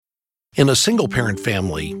In a single-parent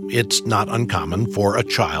family, it's not uncommon for a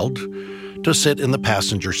child to sit in the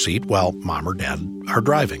passenger seat while mom or dad are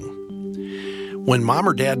driving. When mom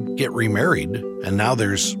or dad get remarried and now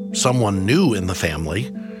there's someone new in the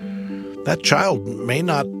family, that child may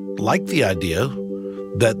not like the idea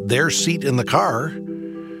that their seat in the car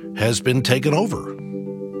has been taken over.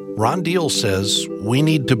 Ron Deal says we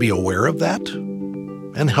need to be aware of that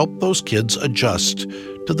and help those kids adjust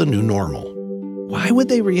to the new normal. Why would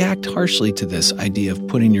they react harshly to this idea of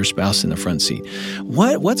putting your spouse in the front seat?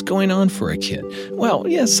 What's going on for a kid? Well,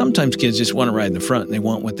 yeah, sometimes kids just want to ride in the front and they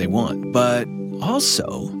want what they want. But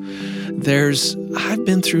also, I've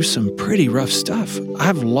been through some pretty rough stuff.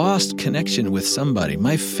 I've lost connection with somebody.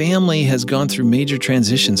 My family has gone through major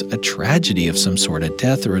transitions, a tragedy of some sort, a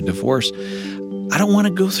death or a divorce. I don't want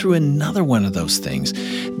to go through another one of those things.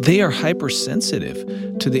 They are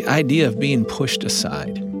hypersensitive to the idea of being pushed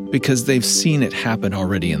aside, because they've seen it happen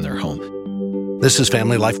already in their home. This is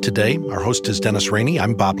Family Life Today. Our host is Dennis Rainey.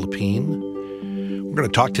 I'm Bob Lepine. We're going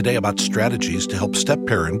to talk today about strategies to help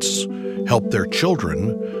step-parents help their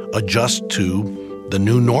children adjust to the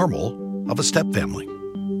new normal of a step-family.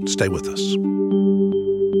 Stay with us.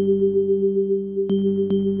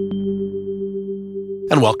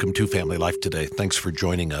 And welcome to Family Life Today. Thanks for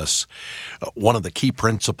joining us. One of the key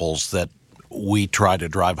principles that we try to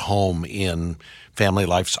drive home in Family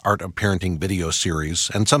Life's Art of Parenting video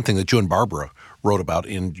series, and something that you and Barbara wrote about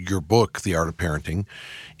in your book, The Art of Parenting,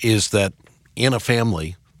 is that in a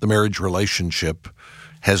family, the marriage relationship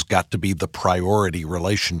has got to be the priority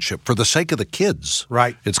relationship. For the sake of the kids,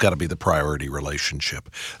 right? It's got to be the priority relationship.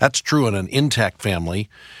 That's true in an intact family.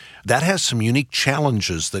 That has some unique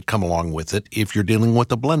challenges that come along with it if you're dealing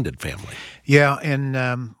with a blended family. Yeah,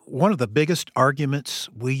 and one of the biggest arguments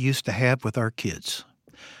we used to have with our kids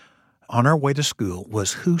on our way to school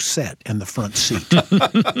was who sat in the front seat.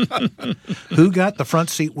 Who got the front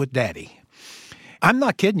seat with Daddy? I'm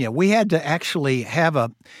not kidding you. We had to actually have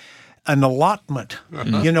an allotment,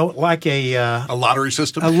 like a lottery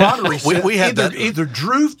system. A lottery system. we had that. Either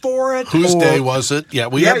drew for it. Whose day was it? Yeah,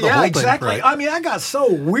 we had the whole exactly. thing. Right. I mean, I got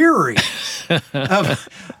so weary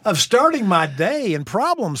of starting my day and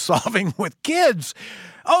problem solving with kids.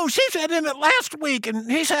 Oh, she's had it last week, and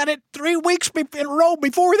he's had it 3 weeks in a row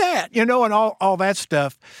before that, and all that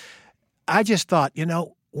stuff. I just thought,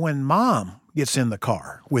 when Mom gets in the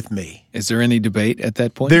car with me. Is there any debate at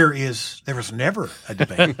that point? There was never a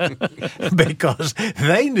debate because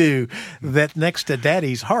they knew that next to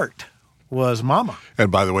Daddy's heart was Mama. And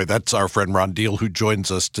by the way, that's our friend Ron Deal, who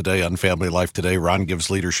joins us today on Family Life Today. Ron gives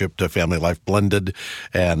leadership to Family Life Blended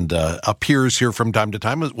and appears here from time to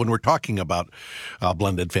time when we're talking about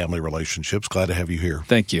blended family relationships. Glad to have you here.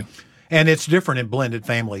 Thank you. And it's different in blended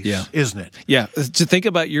families, isn't it? Yeah. To think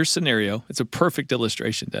about your scenario, it's a perfect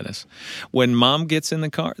illustration, Dennis. When Mom gets in the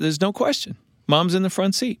car, there's no question. Mom's in the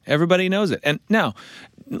front seat. Everybody knows it. And now,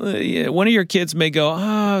 one of your kids may go,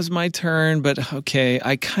 it's my turn, but okay,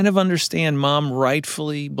 I kind of understand Mom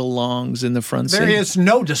rightfully belongs in the front seat. There is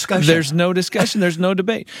no discussion. There's no discussion. There's no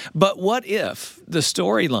debate. But what if the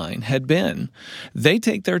storyline had been they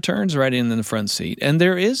take their turns right in the front seat and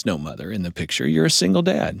there is no mother in the picture? You're a single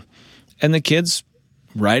dad. And the kids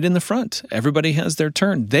right in the front. Everybody has their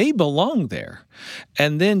turn. They belong there.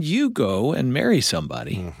 And then you go and marry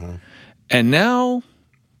somebody. Mm-hmm. And now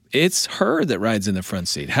it's her that rides in the front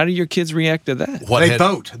seat. How do your kids react to that? They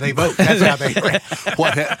vote. That's how they react.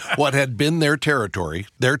 What had been their territory,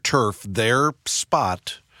 their turf, their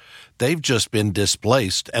spot, they've just been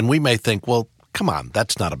displaced. And we may think, well, come on,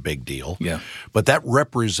 that's not a big deal. Yeah. But that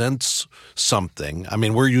represents something. I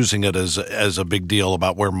mean, we're using it as a big deal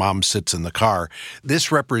about where Mom sits in the car.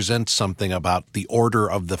 This represents something about the order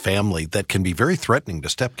of the family that can be very threatening to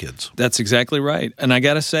stepkids. That's exactly right. And I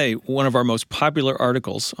got to say, one of our most popular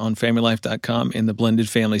articles on FamilyLife.com in the blended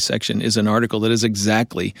family section is an article that is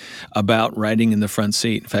exactly about riding in the front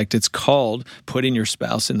seat. In fact, it's called Putting Your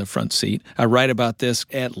Spouse in the Front Seat. I write about this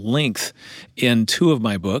at length in 2 of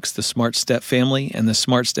my books, The Smart Step Family and The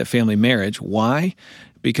Smart Step Family Marriage. Why?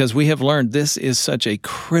 Because we have learned this is such a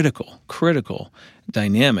critical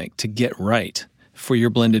dynamic to get right for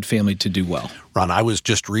your blended family to do well. Ron, I was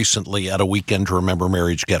just recently at a Weekend to Remember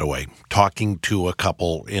marriage getaway, talking to a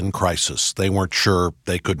couple in crisis. They weren't sure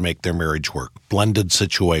they could make their marriage work. Blended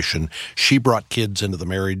situation. She brought kids into the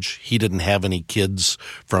marriage. He didn't have any kids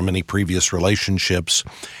from any previous relationships.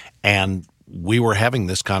 And we were having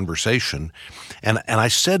this conversation. And I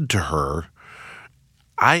said to her,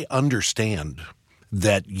 I understand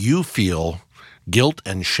that you feel guilt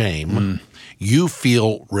and shame. You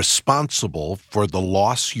feel responsible for the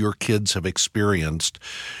loss your kids have experienced.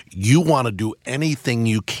 You want to do anything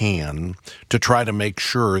you can to try to make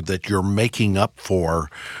sure that you're making up for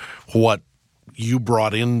what you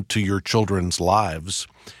brought into your children's lives.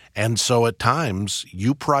 And so at times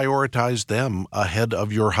you prioritize them ahead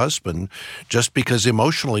of your husband just because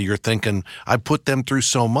emotionally you're thinking, I put them through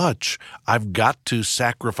so much, I've got to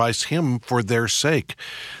sacrifice him for their sake.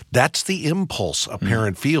 That's the impulse a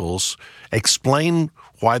parent feels. Explain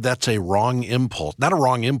why that's a wrong impulse. Not a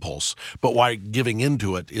wrong impulse, but why giving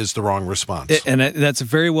into it is the wrong response. And that's a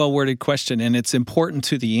very well-worded question, and it's important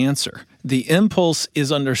to the answer. The impulse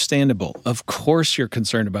is understandable. Of course you're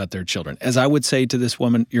concerned about their children. As I would say to this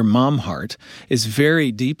woman, your mom heart is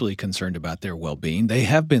very deeply concerned about their well-being. They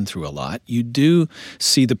have been through a lot. You do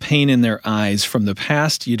see the pain in their eyes from the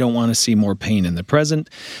past. You don't want to see more pain in the present.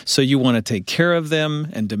 So you want to take care of them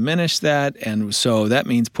and diminish that. And so that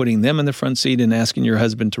means putting them in the front seat and asking your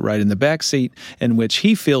husband to ride in the back seat, in which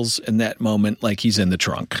he feels in that moment like he's in the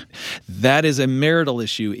trunk. That is a marital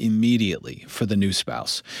issue immediately for the new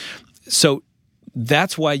spouse. So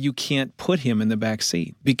that's why you can't put him in the back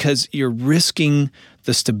seat, because you're risking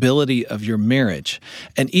the stability of your marriage.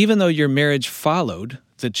 And even though your marriage followed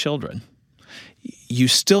the children, you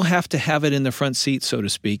still have to have it in the front seat, so to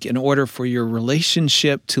speak, in order for your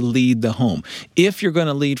relationship to lead the home. If you're going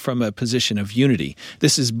to lead from a position of unity,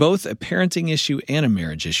 this is both a parenting issue and a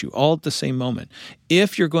marriage issue, all at the same moment.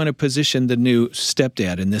 If you're going to position the new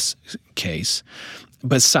stepdad, in this case,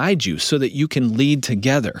 beside you so that you can lead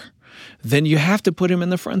together, then you have to put him in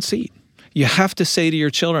the front seat. You have to say to your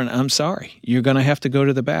children, I'm sorry, you're going to have to go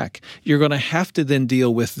to the back. You're going to have to then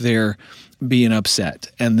deal with their being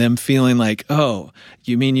upset and them feeling like, oh,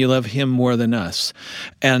 you mean you love him more than us?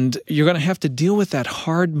 And you're going to have to deal with that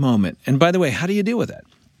hard moment. And by the way, how do you deal with that?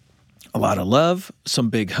 A lot of love, some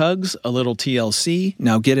big hugs, a little TLC,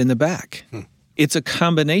 now get in the back. It's a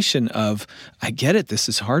combination of, I get it, this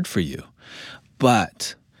is hard for you,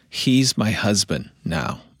 but he's my husband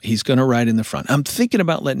now. He's going to ride in the front. I'm thinking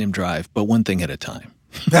about letting him drive, but one thing at a time.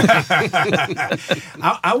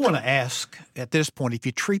 I want to ask at this point if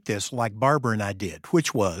you treat this like Barbara and I did,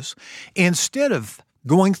 which was instead of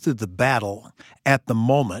going through the battle at the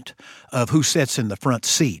moment of who sits in the front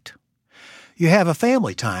seat, you have a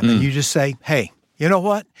family time and you just say, hey, you know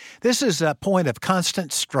what? This is a point of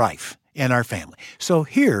constant strife in our family. So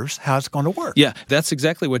here's how it's going to work. Yeah, that's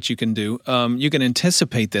exactly what you can do. You can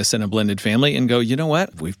anticipate this in a blended family and go, you know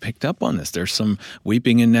what? We've picked up on this. There's some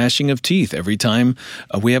weeping and gnashing of teeth every time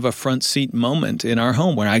we have a front seat moment in our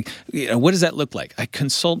home where what does that look like? I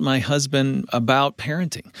consult my husband about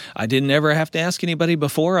parenting. I didn't ever have to ask anybody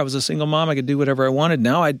before. I was a single mom. I could do whatever I wanted.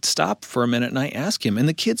 Now I'd stop for a minute and I ask him. And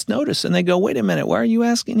the kids notice and they go, wait a minute, why are you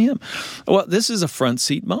asking him? Well, this is a front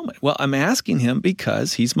seat moment. Well, I'm asking him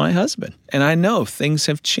because he's my husband. And I know things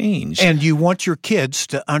have changed. And you want your kids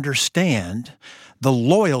to understand the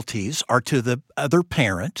loyalties are to the other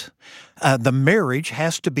parent. The marriage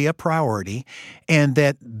has to be a priority, and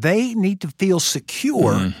that they need to feel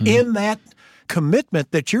secure in that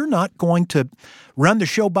commitment that you're not going to run the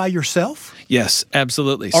show by yourself. Yes,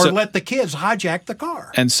 absolutely. Or let the kids hijack the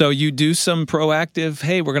car. And so you do some proactive,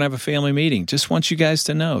 hey, we're going to have a family meeting. Just want you guys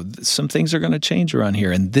to know some things are going to change around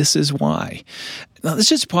here, and this is why. Now, let's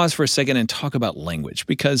just pause for a second and talk about language,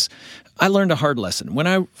 because I learned a hard lesson. When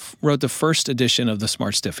I wrote the first edition of the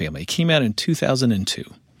Smart Step Family, it came out in 2002.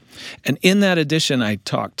 And in that edition, I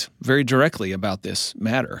talked very directly about this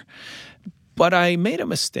matter. But I made a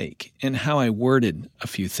mistake in how I worded a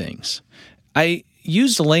few things. I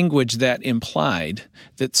used language that implied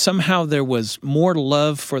that somehow there was more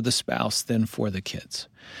love for the spouse than for the kids.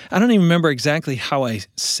 I don't even remember exactly how I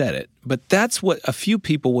said it, but that's what a few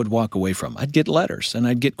people would walk away from. I'd get letters and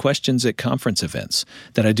I'd get questions at conference events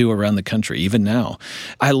that I do around the country, even now.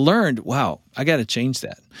 I learned, wow, I got to change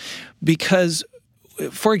that. Because,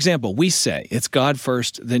 for example, we say it's God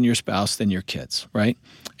first, then your spouse, then your kids, right?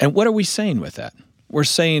 And what are we saying with that? We're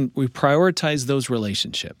saying we prioritize those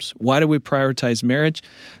relationships. Why do we prioritize marriage?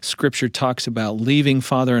 Scripture talks about leaving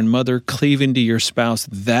father and mother, cleaving to your spouse.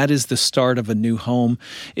 That is the start of a new home.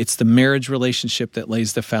 It's the marriage relationship that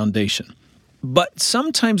lays the foundation. But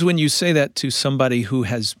sometimes when you say that to somebody who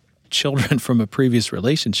has children from a previous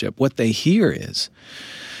relationship, what they hear is,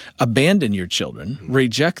 abandon your children,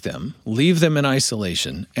 reject them, leave them in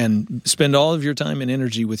isolation, and spend all of your time and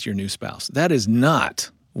energy with your new spouse. That is not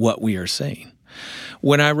what we are saying.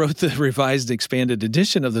 When I wrote the revised expanded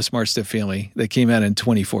edition of the Smart Step Family that came out in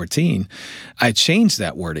 2014, I changed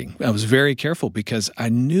that wording. I was very careful because I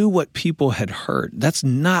knew what people had heard. That's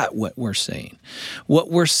not what we're saying. What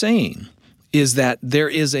we're saying is that there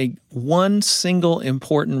is one single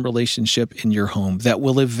important relationship in your home that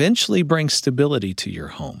will eventually bring stability to your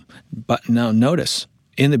home. But now notice,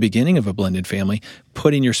 in the beginning of a blended family,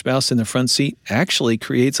 putting your spouse in the front seat actually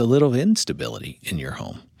creates a little instability in your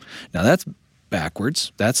home. Now that's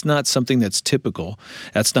backwards. That's not something that's typical.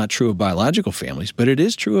 That's not true of biological families, but it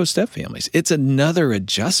is true of step families. It's another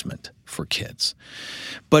adjustment for kids.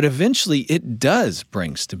 But eventually it does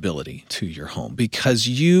bring stability to your home because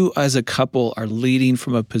you as a couple are leading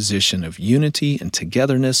from a position of unity and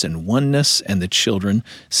togetherness and oneness, and the children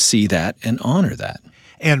see that and honor that.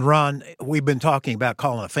 And Ron, we've been talking about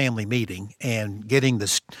calling a family meeting and getting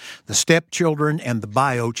the stepchildren and the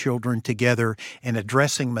bio children together and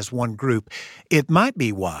addressing them as one group. It might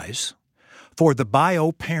be wise for the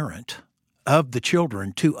bio parent of the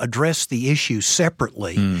children to address the issue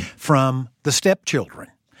separately from the stepchildren,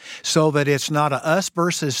 so that it's not a us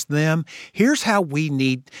versus them. Here's how we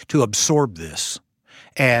need to absorb this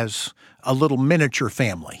as a little miniature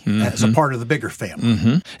family, as a part of the bigger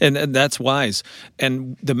family. And that's wise.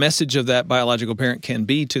 And the message of that biological parent can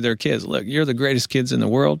be to their kids, look, you're the greatest kids in the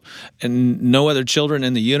world, and no other children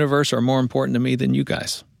in the universe are more important to me than you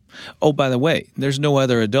guys. Oh, by the way, there's no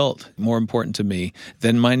other adult more important to me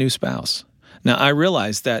than my new spouse. Now, I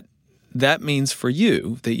realize that means for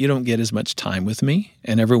you that you don't get as much time with me.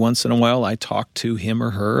 And every once in a while, I talk to him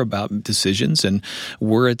or her about decisions, and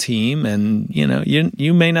we're a team. And,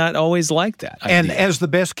 you may not always like that idea. And as the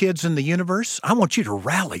best kids in the universe, I want you to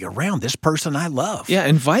rally around this person I love. Yeah,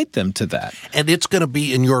 invite them to that. And it's going to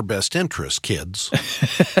be in your best interest, kids.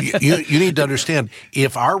 you need to understand,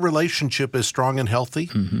 if our relationship is strong and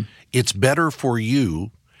healthy, it's better for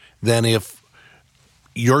you than if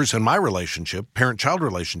yours and my relationship, parent-child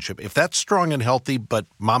relationship, if that's strong and healthy but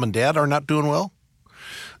mom and dad are not doing well,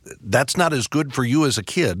 that's not as good for you as a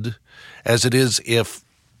kid as it is if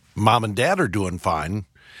mom and dad are doing fine.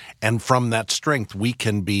 And from that strength, we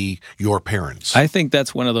can be your parents. I think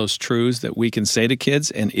that's one of those truths that we can say to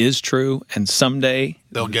kids and is true, and someday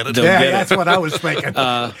they'll get it. That's what I was thinking.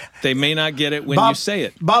 They may not get it when you say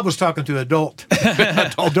it. Bob was talking to adult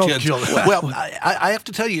children. Well, I have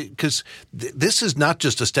to tell you, because this is not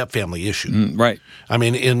just a step-family issue. Right. I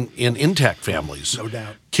mean, in intact families, no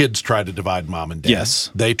doubt, kids try to divide mom and dad.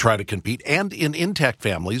 Yes. They try to compete. And in intact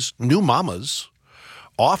families, new mamas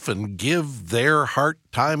often give their heart,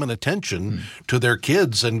 time, and attention to their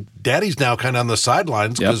kids, and daddy's now kind of on the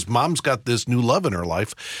sidelines because mom's got this new love in her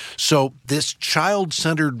life. So this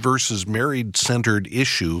child-centered versus married-centered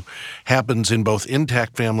issue happens in both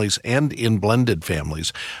intact families and in blended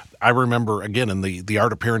families. I remember, again, in the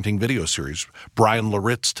Art of Parenting video series, Brian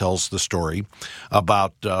Laritz tells the story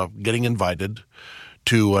about getting invited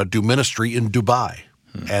to do ministry in Dubai.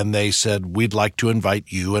 And they said, we'd like to invite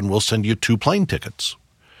you, and we'll send you 2 plane tickets.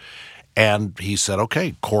 And he said,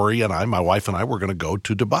 okay, Corey and I, my wife and I, were going to go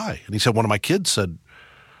to Dubai. And he said, one of my kids said,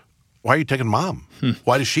 why are you taking mom?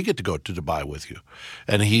 Why does she get to go to Dubai with you?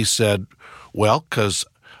 And he said, well, because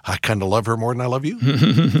I kind of love her more than I love you.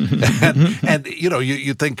 and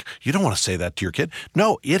you think, you don't want to say that to your kid.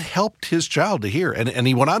 No, it helped his child to hear. And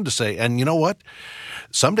he went on to say, and you know what?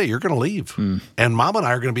 Someday you're going to leave. And mom and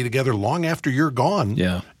I are going to be together long after you're gone.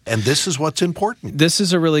 Yeah. And this is what's important. This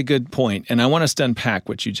is a really good point, and I want us to unpack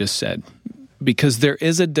what you just said, because there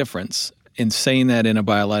is a difference in saying that in a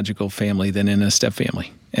biological family than in a step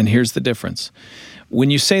family. And here's the difference. When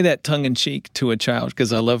you say that tongue-in-cheek to a child,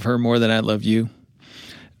 because I love her more than I love you,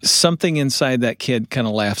 something inside that kid kind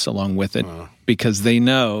of laughs along with it because they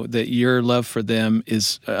know that your love for them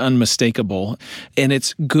is unmistakable, and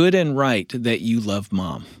it's good and right that you love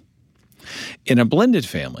mom. In a blended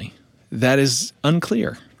family, that is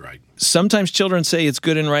unclear. Right. Sometimes children say it's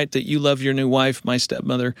good and right that you love your new wife, my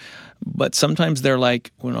stepmother, but sometimes they're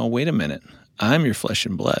like, well, wait a minute, I'm your flesh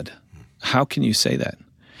and blood. How can you say that?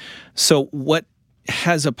 So what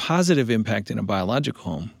has a positive impact in a biological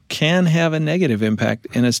home can have a negative impact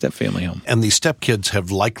in a stepfamily home. And these stepkids have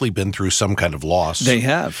likely been through some kind of loss. They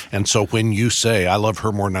have. And so when you say, I love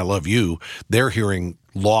her more than I love you, they're hearing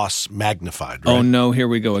loss magnified, right? Oh, no, here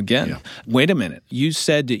we go again. Yeah. Wait a minute. You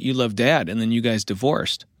said that you love dad, and then you guys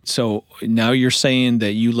divorced. So now you're saying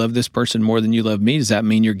that you love this person more than you love me. Does that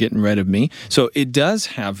mean you're getting rid of me? So it does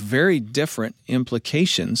have very different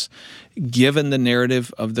implications given the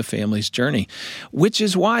narrative of the family's journey, which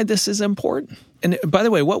is why this is important. And by the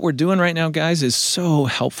way, what we're doing right now, guys, is so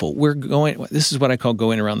helpful. This is what I call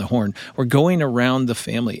going around the horn. We're going around the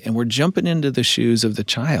family, and we're jumping into the shoes of the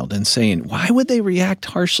child and saying, why would they react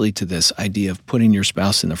harshly to this idea of putting your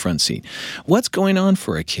spouse in the front seat? What's going on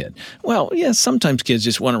for a kid? Well, yeah, sometimes kids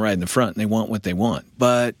just want to ride in the front and they want what they want.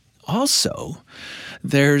 But also,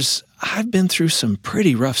 I've been through some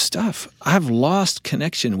pretty rough stuff. I've lost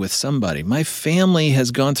connection with somebody. My family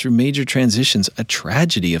has gone through major transitions, a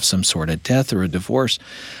tragedy of some sort, a death or a divorce.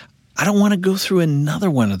 I don't want to go through another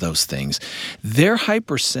one of those things. They're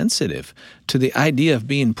hypersensitive to the idea of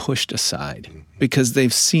being pushed aside because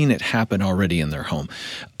they've seen it happen already in their home.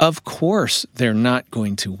 Of course, they're not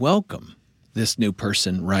going to welcome this new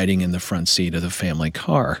person riding in the front seat of the family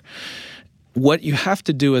car. What you have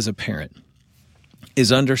to do as a parent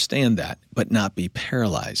is understand that, but not be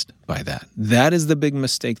paralyzed by that. That is the big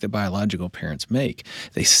mistake that biological parents make.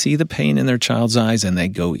 They see the pain in their child's eyes and they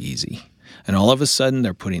go easy. And all of a sudden,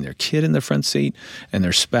 they're putting their kid in the front seat and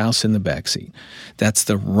their spouse in the back seat. That's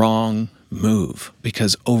the wrong move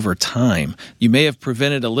because over time, you may have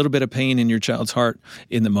prevented a little bit of pain in your child's heart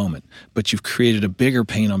in the moment, but you've created a bigger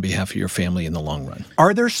pain on behalf of your family in the long run.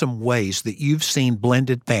 Are there some ways that you've seen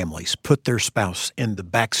blended families put their spouse in the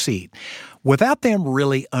back seat without them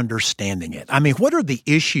really understanding it? I mean, what are the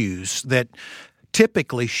issues that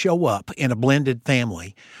typically show up in a blended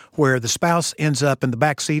family where the spouse ends up in the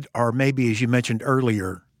back seat or maybe, as you mentioned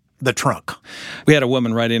earlier, the trunk? We had a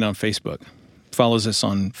woman write in on Facebook, follows us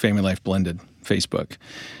on Family Life Blended Facebook.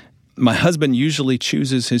 My husband usually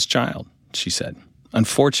chooses his child, she said.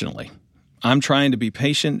 Unfortunately, I'm trying to be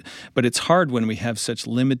patient, but it's hard when we have such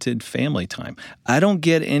limited family time. I don't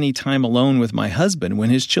get any time alone with my husband when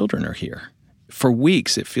his children are here. For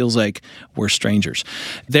weeks, it feels like we're strangers.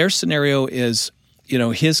 Their scenario is,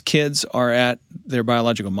 his kids are at their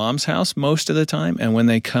biological mom's house most of the time, and when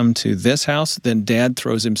they come to this house, then dad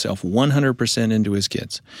throws himself 100% into his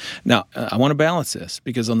kids. Now, I want to balance this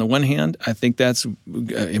because on the one hand, I think that's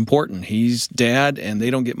important. He's dad, and they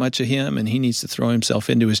don't get much of him, and he needs to throw himself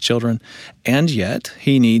into his children, and yet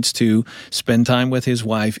he needs to spend time with his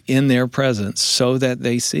wife in their presence so that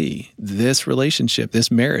they see this relationship, this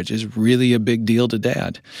marriage is really a big deal to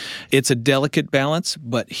dad. It's a delicate balance,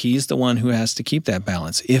 but he's the one who has to keep that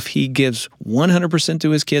balance. If he gives 100%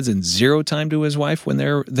 to his kids and 0 time to his wife when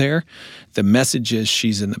they're there, the message is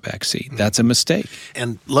she's in the back seat. That's a mistake.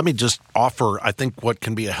 And let me just offer, I think, what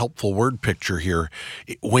can be a helpful word picture here.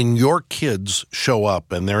 When your kids show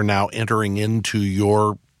up and they're now entering into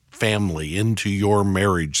your family, into your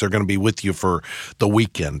marriage, they're going to be with you for the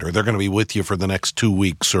weekend, or they're going to be with you for the next 2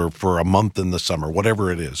 weeks or for a month in the summer,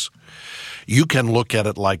 whatever it is. You can look at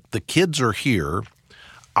it like the kids are here,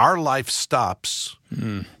 our life stops,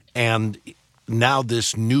 and now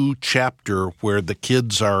this new chapter where the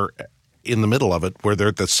kids are in the middle of it, where they're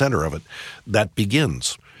at the center of it, that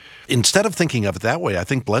begins. Instead of thinking of it that way, I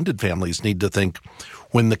think blended families need to think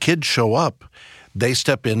when the kids show up, they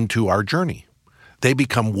step into our journey. They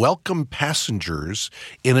become welcome passengers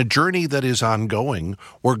in a journey that is ongoing.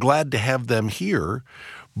 We're glad to have them here,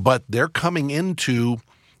 but they're coming into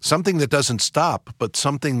something that doesn't stop, but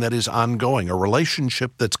something that is ongoing, a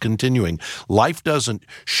relationship that's continuing. Life doesn't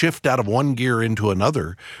shift out of one gear into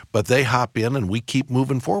another, but they hop in and we keep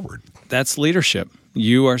moving forward. That's leadership.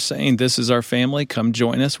 You are saying, this is our family, come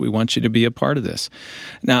join us. We want you to be a part of this.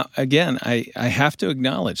 Now, again, I have to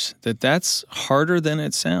acknowledge that that's harder than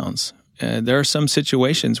it sounds. There are some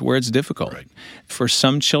situations where it's difficult. Right. For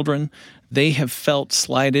some children, they have felt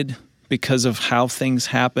slighted because of how things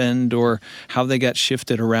happened or how they got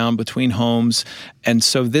shifted around between homes. And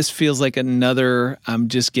so this feels like another I'm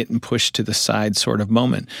just getting pushed to the side sort of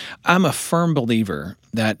moment. I'm a firm believer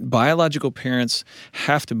that biological parents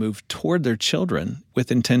have to move toward their children with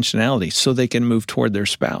intentionality so they can move toward their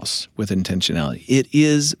spouse with intentionality. It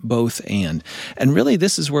is both and. And really,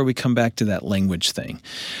 this is where we come back to that language thing.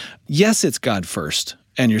 Yes, it's God first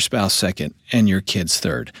and your spouse second and your kids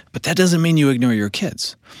third, but that doesn't mean you ignore your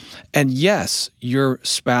kids. And yes, your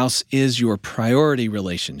spouse is your priority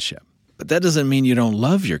relationship, but that doesn't mean you don't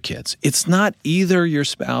love your kids. It's not either your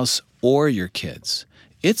spouse or your kids.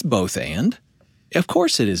 It's both and. Of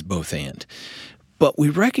course it is both and. But we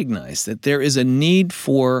recognize that there is a need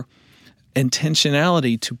for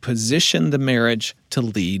intentionality to position the marriage to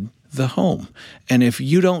lead the home. And if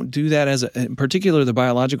you don't do that in particular, the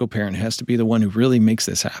biological parent has to be the one who really makes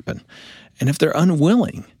this happen. And if they're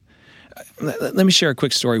unwilling, let me share a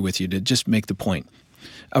quick story with you to just make the point.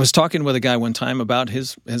 I was talking with a guy one time about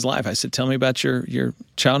his life. I said, tell me about your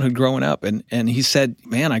childhood growing up. And he said,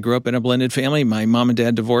 man, I grew up in a blended family. My mom and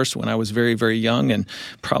dad divorced when I was very, very young, and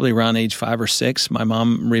probably around age 5 or 6, my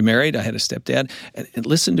mom remarried. I had a stepdad. And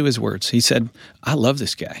listen to his words. He said, I love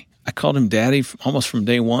this guy. I called him daddy almost from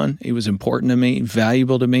day one. He was important to me,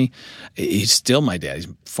 valuable to me. He's still my dad. He's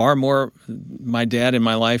far more my dad in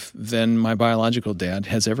my life than my biological dad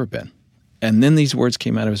has ever been. And then these words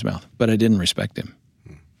came out of his mouth, but I didn't respect him.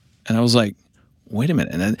 And I was like, wait a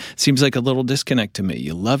minute. And it seems like a little disconnect to me.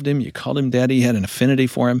 You loved him. You called him daddy. You had an affinity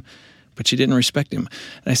for him, but you didn't respect him.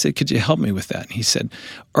 And I said, could you help me with that? And he said,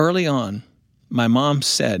 early on, my mom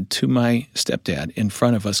said to my stepdad in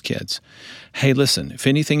front of us kids, hey, listen, if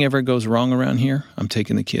anything ever goes wrong around here, I'm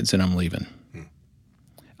taking the kids and I'm leaving.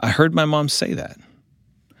 I heard my mom say that.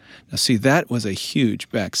 Now, see, that was a huge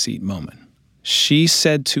backseat moment. She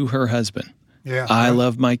said to her husband, I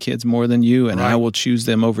love my kids more than you, and I will choose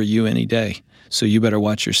them over you any day. So you better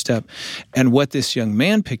watch your step. And what this young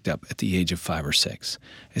man picked up at the age of 5 or 6,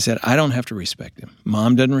 he said, I don't have to respect him.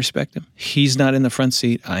 Mom doesn't respect him. He's not in the front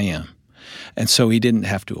seat. I am. And so he didn't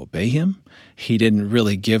have to obey him. He didn't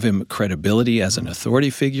really give him credibility as an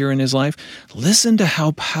authority figure in his life. Listen to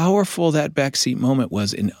how powerful that backseat moment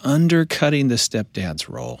was in undercutting the stepdad's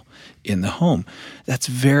role in the home. That's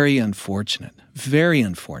very unfortunate, very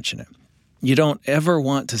unfortunate. You don't ever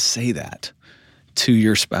want to say that to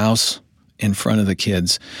your spouse in front of the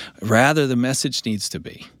kids. Rather, the message needs to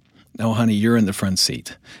be, no, honey, you're in the front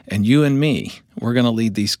seat. And you and me, we're going to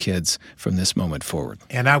lead these kids from this moment forward.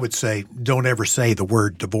 And I would say, don't ever say the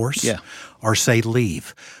word divorce or say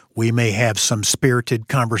leave. We may have some spirited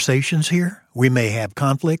conversations here. We may have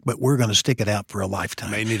conflict, but we're going to stick it out for a lifetime.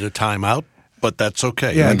 May need a timeout, but that's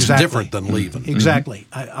okay. Yeah, it's exactly. different than leaving. Exactly.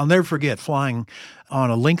 I'll never forget flying on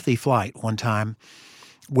a lengthy flight one time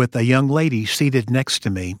with a young lady seated next to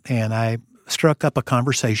me, and I struck up a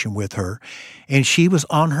conversation with her, and she was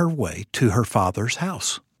on her way to her father's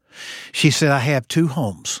house. She said, I have 2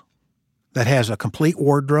 homes that has a complete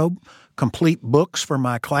wardrobe, complete books for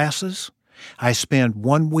my classes. I spend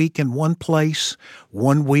 1 week in one place,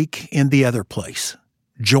 1 week in the other place,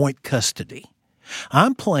 joint custody.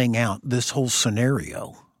 I'm playing out this whole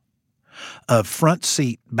scenario of front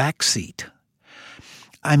seat, back seat.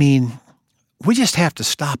 I mean, we just have to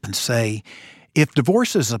stop and say, if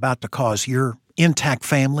divorce is about to cause your intact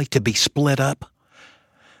family to be split up,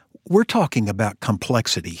 we're talking about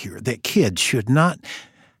complexity here that kids should not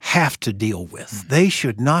have to deal with. They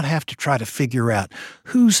should not have to try to figure out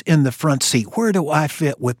who's in the front seat. Where do I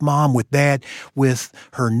fit with mom, with dad, with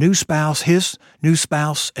her new spouse, his new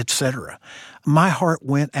spouse, etc. My heart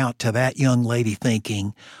went out to that young lady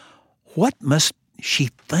thinking, what must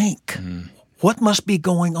she think? What must be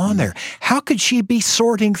going on there? How could she be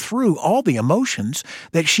sorting through all the emotions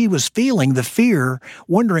that she was feeling, the fear,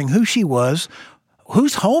 wondering who she was,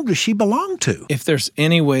 whose home does she belong to? If there's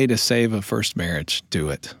any way to save a first marriage, do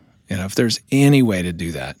it. If there's any way to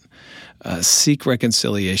do that, seek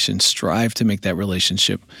reconciliation, strive to make that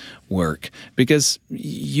relationship work, because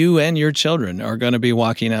you and your children are going to be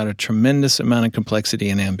walking out a tremendous amount of complexity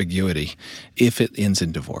and ambiguity if it ends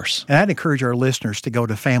in divorce. And I'd encourage our listeners to go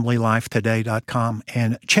to FamilyLifeToday.com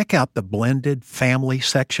and check out the blended family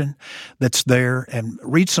section that's there and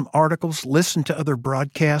read some articles, listen to other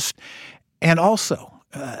broadcasts, and also,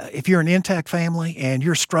 if you're an intact family and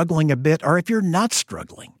you're struggling a bit, or if you're not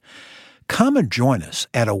struggling, come and join us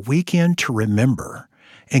at a Weekend to Remember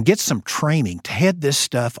and get some training to head this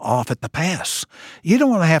stuff off at the pass. You don't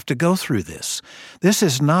want to have to go through this. This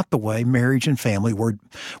is not the way marriage and family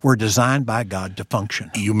were designed by God to function.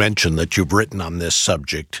 You mentioned that you've written on this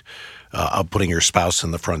subject of putting your spouse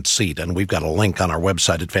in the front seat, and we've got a link on our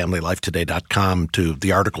website at FamilyLifeToday.com to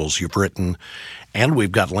the articles you've written, and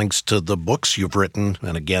we've got links to the books you've written.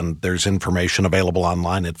 And again, there's information available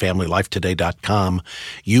online at FamilyLifeToday.com.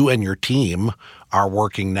 You and your team are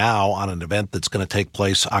working now on an event that's going to take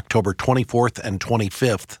place October 24th and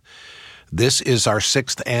 25th. This is our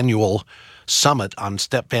 6th annual Summit on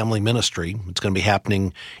Step Family Ministry. It's going to be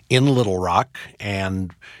happening in Little Rock.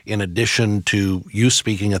 And in addition to you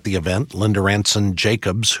speaking at the event, Linda Ranson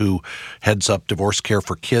Jacobs, who heads up Divorce Care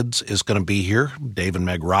for Kids, is going to be here. Dave and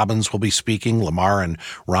Meg Robbins will be speaking, Lamar and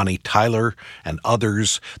Ronnie Tyler and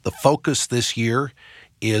others. The focus this year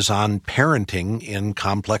is on parenting in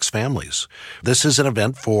complex families. This is an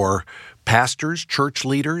event for pastors, church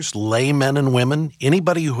leaders, laymen and women,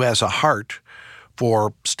 anybody who has a heart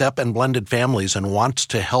for step and blended families and wants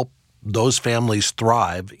to help those families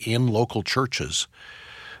thrive in local churches.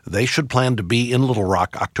 They should plan to be in Little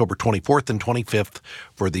Rock October 24th and 25th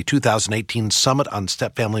for the 2018 Summit on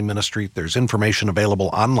Step Family Ministry. There's information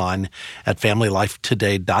available online at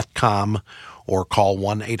FamilyLifeToday.com or call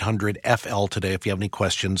 1-800-FL today if you have any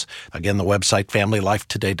questions. Again, the website,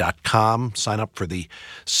 FamilyLifeToday.com. Sign up for the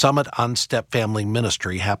Summit on Step Family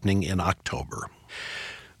Ministry happening in October.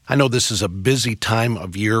 I know this is a busy time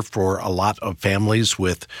of year for a lot of families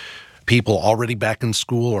with people already back in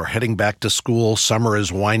school or heading back to school. Summer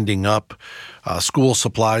is winding up. School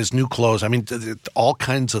supplies, new clothes. I mean, all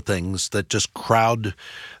kinds of things that just crowd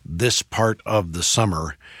this part of the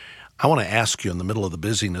summer. I want to ask you in the middle of the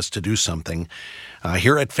busyness to do something.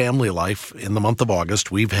 Here at Family Life, in the month of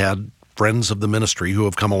August, we've had friends of the ministry who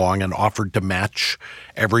have come along and offered to match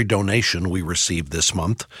every donation we receive this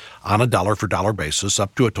month on a dollar-for-dollar basis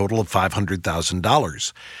up to a total of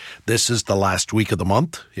 $500,000. This is the last week of the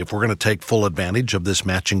month. If we're going to take full advantage of this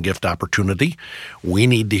matching gift opportunity, we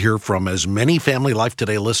need to hear from as many Family Life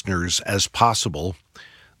Today listeners as possible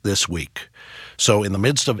this week. So in the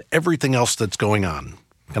midst of everything else that's going on,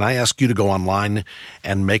 can I ask you to go online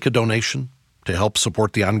and make a donation to help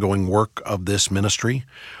support the ongoing work of this ministry?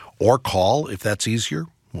 Or call, if that's easier,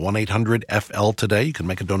 1-800-FL-TODAY. You can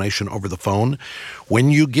make a donation over the phone.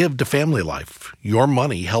 When you give to Family Life, your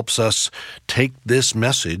money helps us take this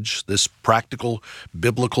message, this practical,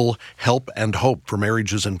 biblical help and hope for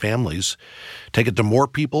marriages and families, take it to more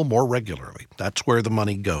people more regularly. That's where the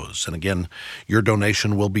money goes. And again, your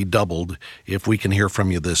donation will be doubled if we can hear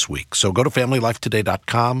from you this week. So go to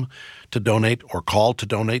FamilyLifeToday.com to donate or call to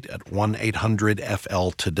donate at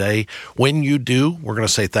 1-800-FL-TODAY. When you do, we're going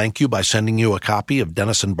to say thank you by sending you a copy of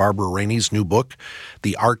Dennis and Barbara Rainey's new book,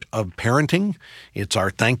 The Art of Parenting. It's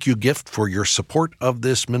our thank you gift for your support of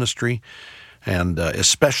this ministry. And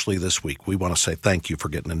especially this week, we want to say thank you for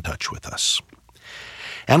getting in touch with us.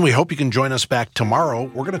 And we hope you can join us back tomorrow.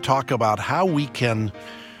 We're going to talk about how we can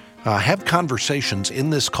have conversations in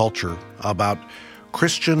this culture about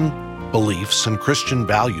Christian beliefs and Christian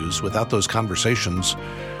values without those conversations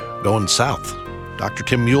going south. Dr.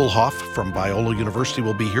 Tim Muehlhoff from Biola University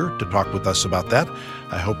will be here to talk with us about that.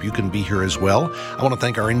 I hope you can be here as well. I want to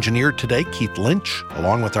thank our engineer today, Keith Lynch,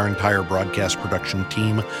 along with our entire broadcast production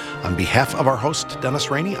team. On behalf of our host,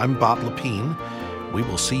 Dennis Rainey, I'm Bob Lepine. We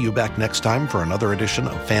will see you back next time for another edition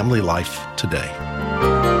of Family Life Today.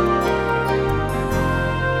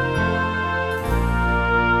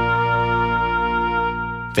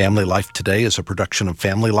 Family Life Today is a production of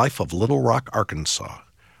Family Life of Little Rock, Arkansas,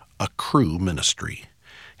 a Cru ministry.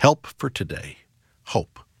 Help for today,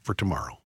 hope for tomorrow.